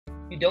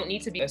You don't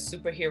need to be a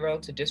superhero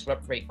to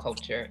disrupt rape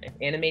culture, an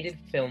animated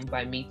film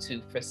by Me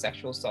Too for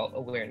Sexual Assault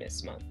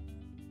Awareness Month.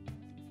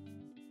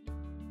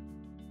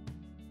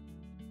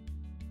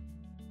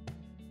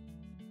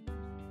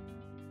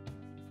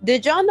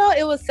 Did y'all know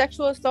it was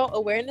Sexual Assault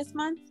Awareness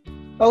Month?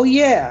 Oh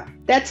yeah,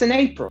 that's in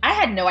April. I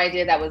had no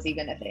idea that was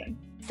even a thing.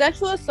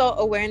 Sexual Assault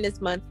Awareness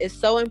Month is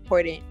so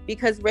important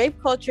because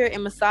rape culture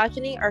and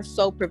misogyny are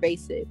so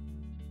pervasive.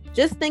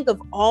 Just think of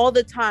all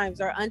the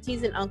times our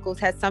aunties and uncles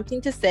had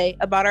something to say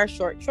about our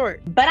short.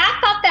 But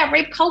I thought that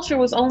rape culture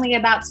was only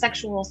about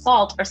sexual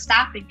assault or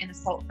stopping an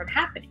assault from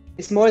happening.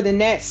 It's more than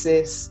that,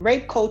 sis.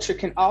 Rape culture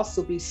can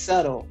also be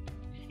subtle.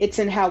 It's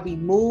in how we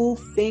move,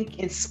 think,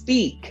 and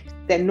speak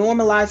that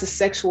normalizes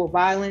sexual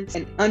violence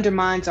and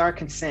undermines our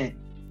consent.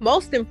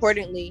 Most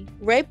importantly,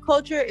 rape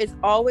culture is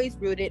always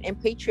rooted in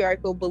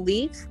patriarchal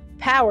beliefs,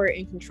 power,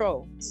 and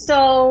control.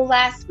 So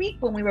last week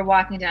when we were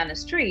walking down the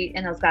street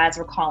and those guys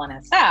were calling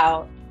us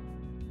out,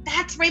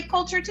 that's rape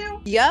culture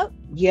too? Yep.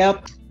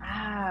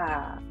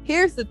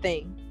 Here's the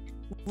thing.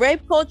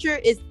 Rape culture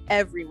is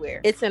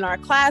everywhere. It's in our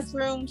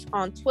classrooms,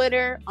 on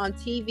Twitter, on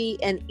TV,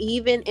 and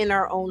even in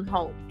our own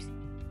homes.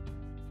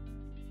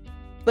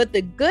 But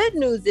the good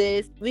news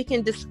is we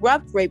can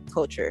disrupt rape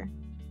culture.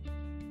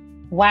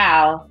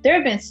 Wow, there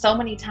have been so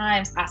many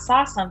times I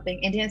saw something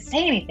and didn't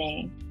say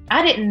anything.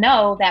 I didn't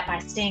know that by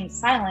staying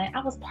silent,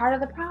 I was part of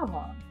the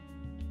problem.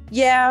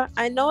 Yeah,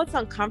 I know it's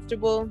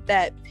uncomfortable,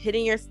 that pit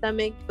in your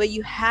stomach, but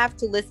you have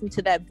to listen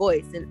to that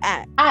voice and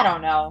act. I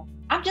don't know.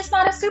 I'm just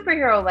not a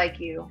superhero like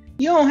you.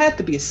 You don't have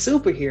to be a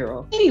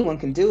superhero. Anyone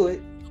can do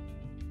it.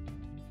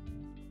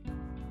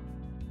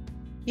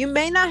 You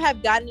may not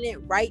have gotten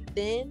it right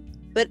then,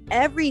 but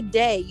every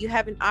day you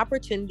have an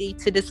opportunity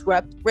to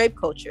disrupt rape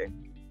culture.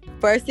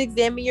 First,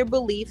 examine your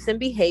beliefs and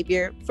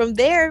behavior. From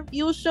there,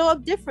 you will show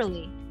up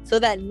differently so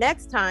that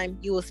next time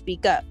you will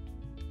speak up.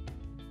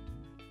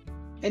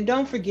 And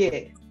don't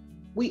forget,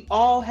 we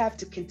all have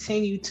to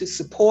continue to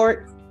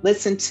support,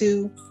 listen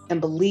to,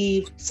 and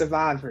believe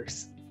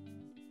survivors.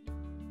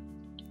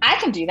 I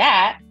can do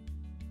that.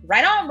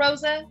 Right on,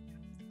 Rosa.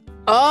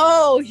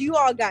 Oh, you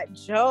all got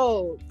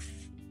jokes.